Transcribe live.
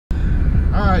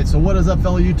Alright, so what is up,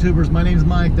 fellow YouTubers? My name's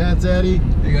Mike, that's Eddie.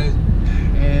 Hey guys.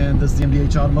 And this is the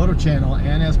MDH Automotive channel.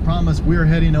 And as promised, we're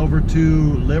heading over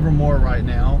to Livermore right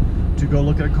now to go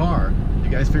look at a car.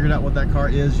 You guys figured out what that car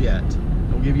is yet?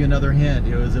 I'll give you another hint.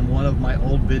 It was in one of my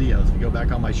old videos. If you go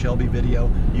back on my Shelby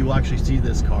video, you will actually see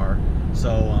this car.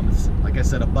 So, it's, like I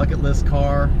said, a bucket list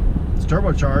car. It's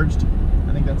turbocharged.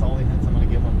 I think that's all the hints I'm going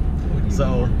to give them.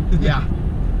 So, yeah.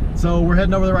 So we're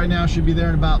heading over there right now. Should be there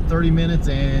in about 30 minutes,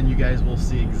 and you guys will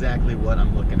see exactly what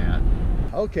I'm looking at.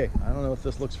 Okay, I don't know if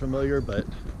this looks familiar, but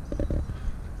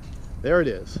there it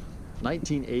is.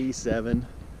 1987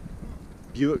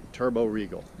 Buick Turbo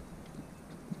Regal.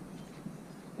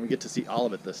 We get to see all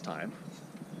of it this time.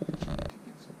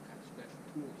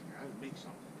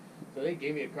 So they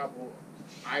gave me a couple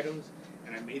items,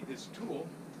 and I made this tool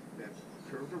that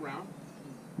curved around.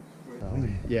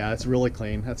 Yeah, it's really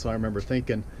clean. That's what I remember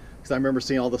thinking. Because I remember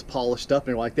seeing all this polished up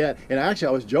and like that. And actually,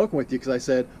 I was joking with you because I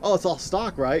said, "Oh, it's all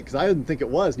stock, right?" Because I didn't think it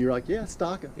was. And you were like, "Yeah, it's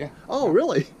stock." Yeah. Oh,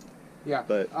 really? Yeah.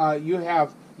 But you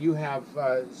have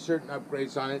certain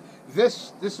upgrades on it.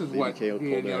 This is what KO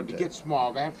to get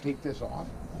small. I have to take this off.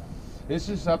 This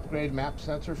is upgrade map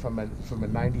sensor from a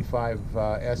 95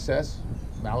 SS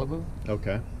Malibu.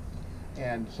 Okay.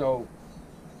 And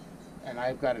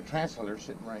I've got a translator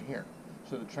sitting right here.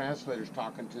 So the translator's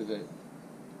talking to the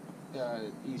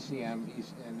ECM,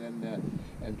 and then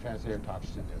the translator talks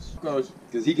to this.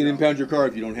 Because he can impound your car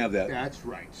if you don't have that. That's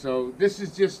right. So this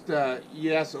is just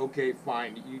yes, okay,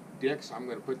 fine. You dicks, I'm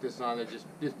going to put this on there just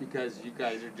because you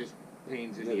guys are just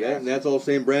pains in the ass. And that's all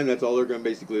same brand. That's all they're going to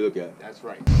basically look at. That's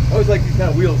right. I always like these kind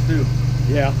of wheels too.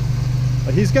 Yeah.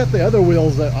 He's got the other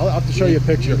wheels that I'll have to show you a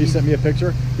picture. He sent me a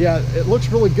picture. Yeah, it looks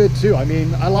really good too. I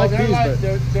mean, I like these, but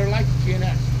they're like the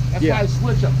GNX. That's why I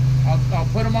switch them. I'll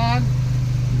put them on.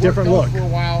 Different look for a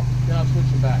while, then I'll switch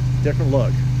them back. Different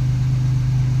look.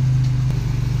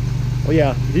 Well,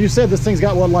 yeah. You said this thing's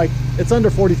got what, like, it's under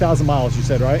 40,000 miles. You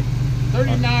said, right?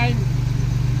 39.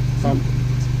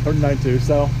 39.2.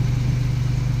 So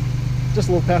just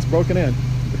a little past broken in.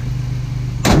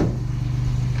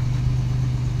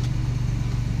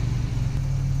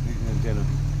 Antenna.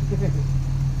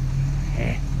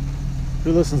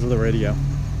 Who listens to the radio?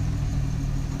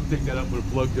 Take that up with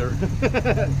a plug there.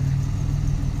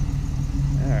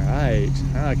 All right,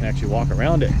 now I can actually walk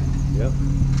around it. Yep.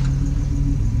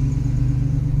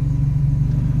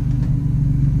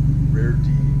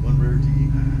 One rarity.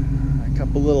 A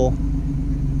couple little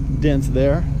dents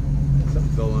there.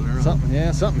 Something fell on there. Something,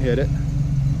 yeah, something hit it.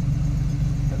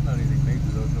 That's not anything major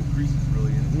though. No creases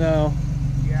really in it. No.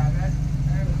 Yeah, I was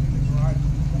in the garage.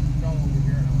 Something fell over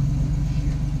here, and I was like,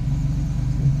 shit.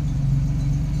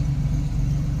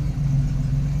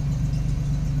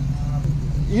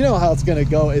 You know how it's going to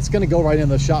go. It's going to go right in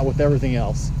the shot with everything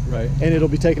else. Right. And it'll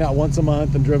be taken out once a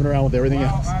month and driven around with everything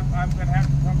else. I'm going to have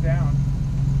to come down.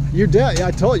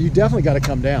 I told you definitely got to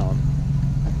come down.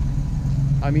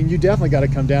 I mean, you definitely got to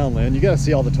come down, Lynn. You got to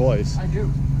see all the toys. I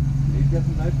do. He's got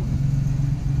some nice ones.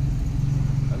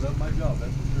 I love my job,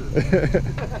 that's for sure.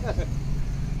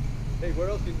 Hey, where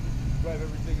else can you drive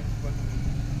everything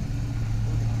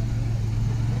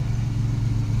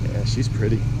in? Yeah, she's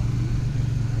pretty.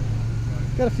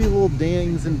 Got a few little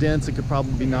dings and dents that could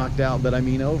probably be knocked out, but I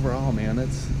mean, overall, man,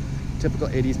 it's typical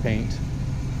 80s paint.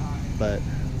 But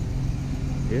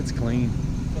it's clean.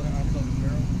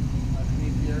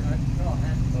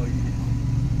 Oh, you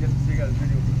get to see, got a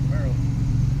video with the Camaro.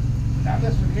 Now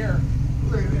this one here,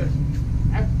 look at this.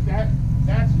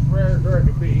 That's as rare as it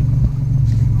could be.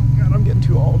 God, I'm getting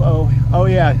too old. Oh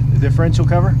yeah, the differential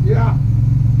cover. Yeah,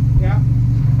 yeah.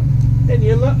 And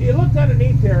you looked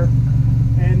underneath there,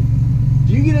 and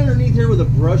Do you get underneath here with a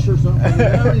brush or something?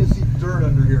 I don't even see dirt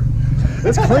under here.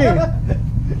 It's clean.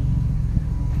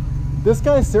 This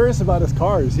guy's serious about his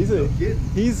cars. He's No kidding.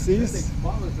 he's That thing's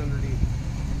spotless underneath.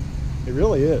 It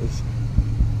really is.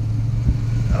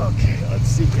 Okay, let's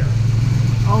see here.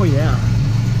 Oh yeah.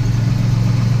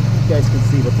 You guys can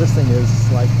see, but this thing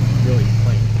is like really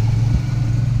clean.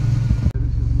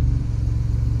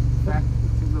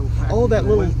 Oh, that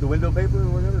little The window paper or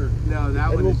whatever? no, that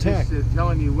one little is tack. just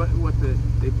telling you what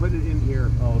they put it in here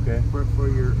Oh, okay. for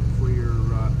your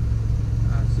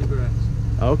cigarettes.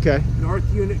 Okay. North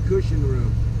Unit Cushion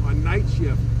Room on night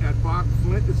shift at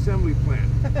Flint Assembly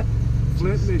Plant,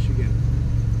 Flint, Michigan.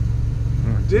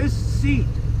 This seat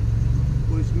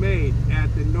was made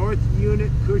at the North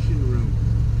Unit Cushion Room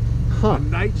on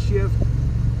night shift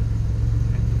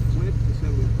at the Flint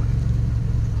Assembly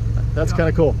Plant. That's kind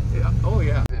of cool. Yeah. Oh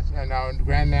yeah. And now in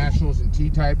Grand Nationals and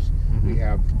T-types, we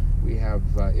have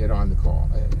it on the call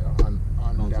on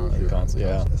down here. Console,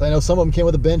 yeah. So I know some of them came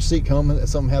with a bench seat, some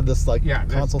of them have this like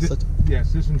console system.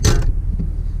 Yes, this one here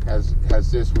has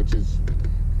this, which is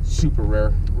super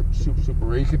rare, super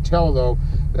rare. You can tell though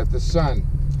that the sun,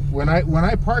 when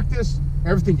I park this,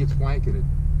 everything gets blanketed.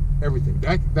 Everything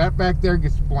that back there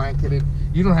gets blanketed.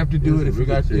 You don't have to do it if you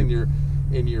got in your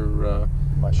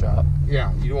my shop.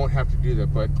 Yeah, you won't have to do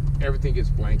that, but everything gets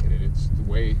blanketed. It's the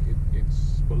way it's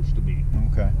supposed to be.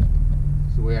 Okay.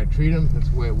 It's the way I treat them. That's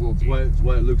the way it will be. It's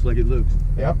why it looks like it looks.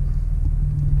 Yep.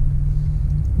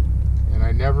 And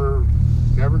I never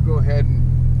go ahead and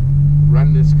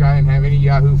run this guy and have any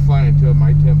Yahoo fun until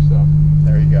my temps up.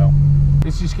 There you go.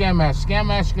 This is Scan Master. Scan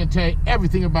Master can tell you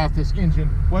everything about this engine,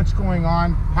 what's going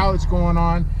on, how it's going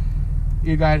on.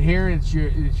 You got here, it's your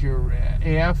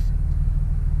AF,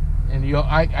 and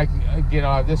I can get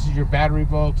off. This is your battery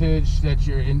voltage. That's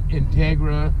your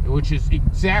Integra, which is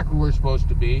exactly where it's supposed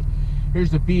to be.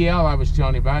 Here's the BL I was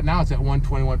telling you about. Now it's at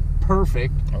 121,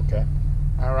 perfect. Okay.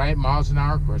 All right, miles an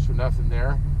hour, of course, for nothing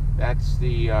there. That's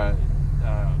the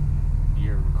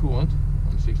your coolant,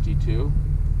 162,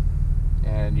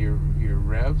 and your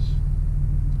revs,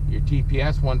 your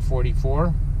TPS,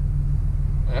 144.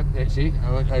 See,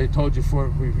 I told you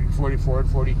 44 and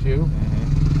 42.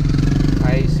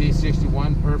 IAC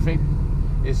 61, perfect.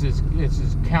 This is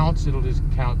counts. It'll just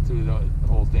count through the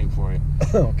whole thing for you.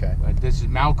 Okay. But this is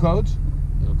mal codes.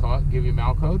 It'll give you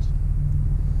mal codes.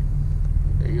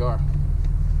 There you are.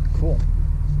 Cool.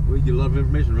 We get a lot of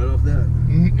information right off that.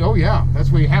 Oh yeah,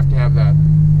 that's where you have to have that.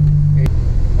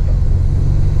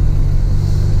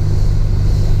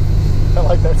 I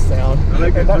like that sound. I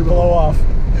like that that blow off.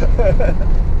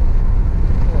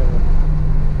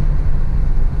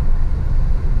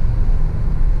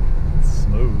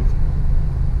 Smooth.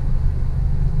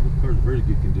 The car's in very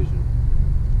good condition.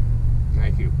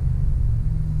 Thank you.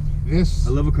 This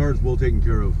I love a car that's well taken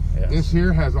care of. Yes. This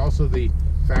here has also the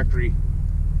factory.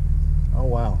 Oh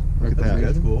wow! Look at that.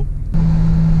 That's cool.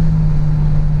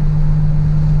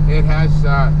 It has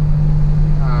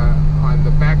on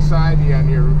the back side on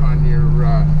your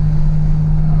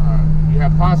you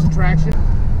have positive traction.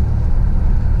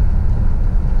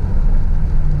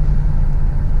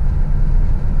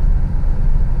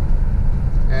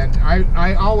 And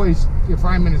I always, if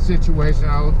I'm in a situation,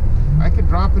 I could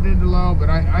drop it into low, but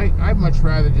I'd much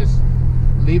rather just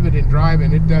leave it in drive,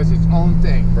 and it does its own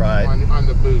thing. Right. On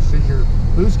the boost. There's your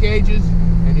boost gauges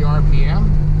and your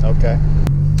RPM. Okay.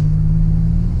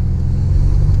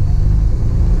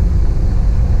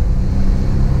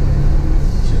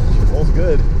 She feels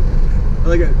good. I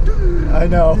like it. I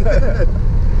know. You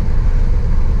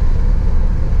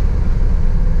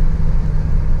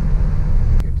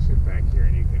can sit back here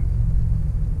and you can.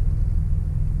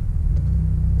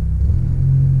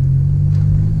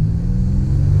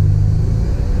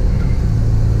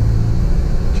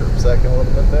 Chirp second a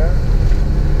little bit there.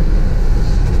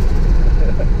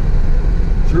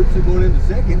 Chirps are going into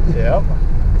second. Yep.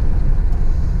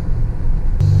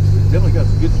 We've definitely got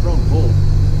some good strong pull.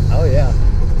 Oh yeah.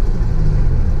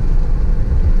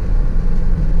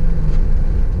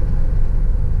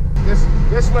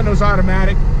 This window's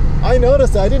automatic. I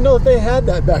noticed that. I didn't know if they had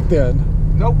that back then.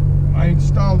 Nope, I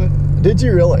installed it. Did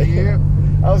you really? Yeah.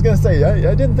 I was gonna say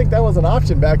I didn't think that was an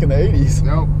option back in the 80s.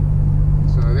 Nope.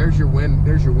 So there's your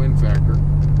wind factor.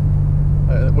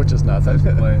 Which is nothing.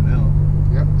 That's quiet now.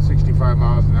 Yep, 65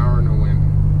 miles an hour, no wind.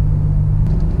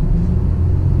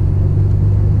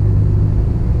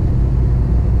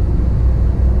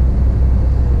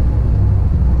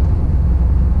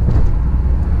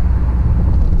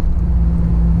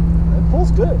 It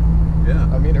pulls good.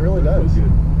 Yeah. I mean, it really That does. feels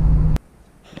good.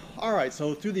 All right,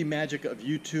 so through the magic of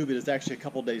YouTube, it is actually a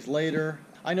couple days later.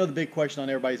 I know the big question on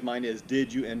everybody's mind is,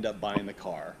 did you end up buying the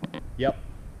car? Yep,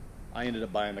 I ended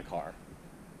up buying the car.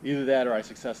 Either that or I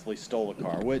successfully stole the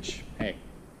car, which, hey,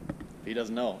 if he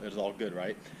doesn't know, it's all good,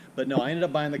 right? But no, I ended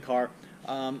up buying the car.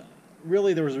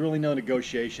 Really, there was really no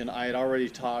negotiation. I had already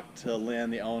talked to Lynn,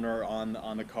 the owner,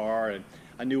 on the car, and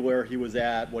I knew where he was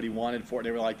at, what he wanted for it, and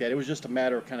everything like that. It was just a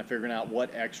matter of kind of figuring out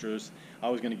what extras I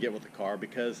was going to get with the car,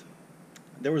 because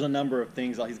there was a number of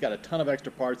things. He's got a ton of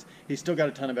extra parts. He's still got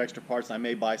a ton of extra parts, and I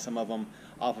may buy some of them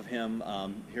off of him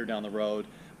here down the road.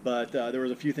 But there was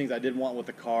a few things I did want with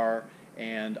the car,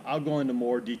 and I'll go into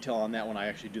more detail on that when I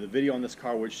actually do the video on this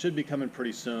car, which should be coming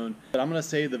pretty soon. But I'm going to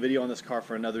save the video on this car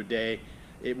for another day.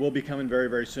 It will be coming very,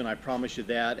 very soon, I promise you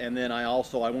that. And then I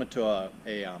went to a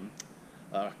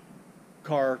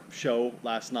car show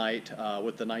last night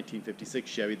with the 1956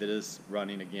 Chevy that is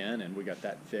running again, and we got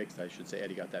that fixed. I should say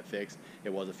Eddie got that fixed.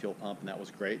 It was a fuel pump, and that was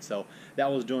great. So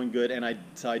that was doing good, and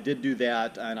I did do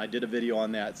that, and I did a video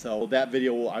on that. So that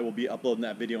video, I will be uploading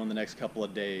that video in the next couple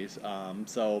of days.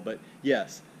 But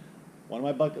yes, one of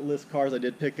my bucket list cars I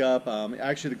did pick up.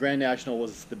 Actually, the Grand National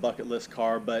was the bucket list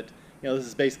car, but this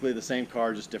is basically the same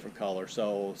car, just different color.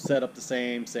 So set up the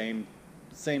same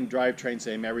drivetrain,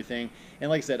 same everything. And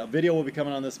like I said, a video will be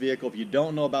coming on this vehicle. If you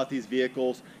don't know about these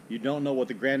vehicles, you don't know what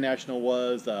the Grand National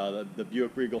was, the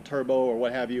Buick Regal Turbo or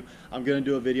what have you, I'm going to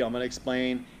do a video. I'm going to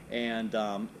explain, and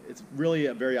it's really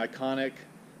a very iconic,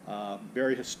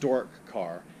 very historic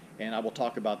car, and I will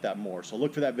talk about that more. So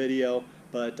look for that video.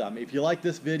 But if you like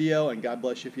this video, and God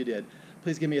bless you if you did,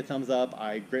 please give me a thumbs up.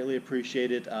 I greatly appreciate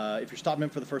it. If you're stopping in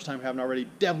for the first time, haven't already,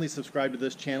 definitely subscribe to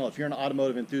this channel. If you're an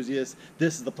automotive enthusiast,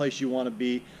 this is the place you want to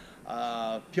be.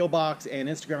 P.O. Box and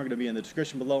Instagram are going to be in the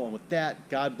description below. And with that,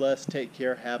 God bless, take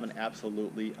care, have an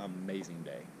absolutely amazing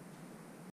day.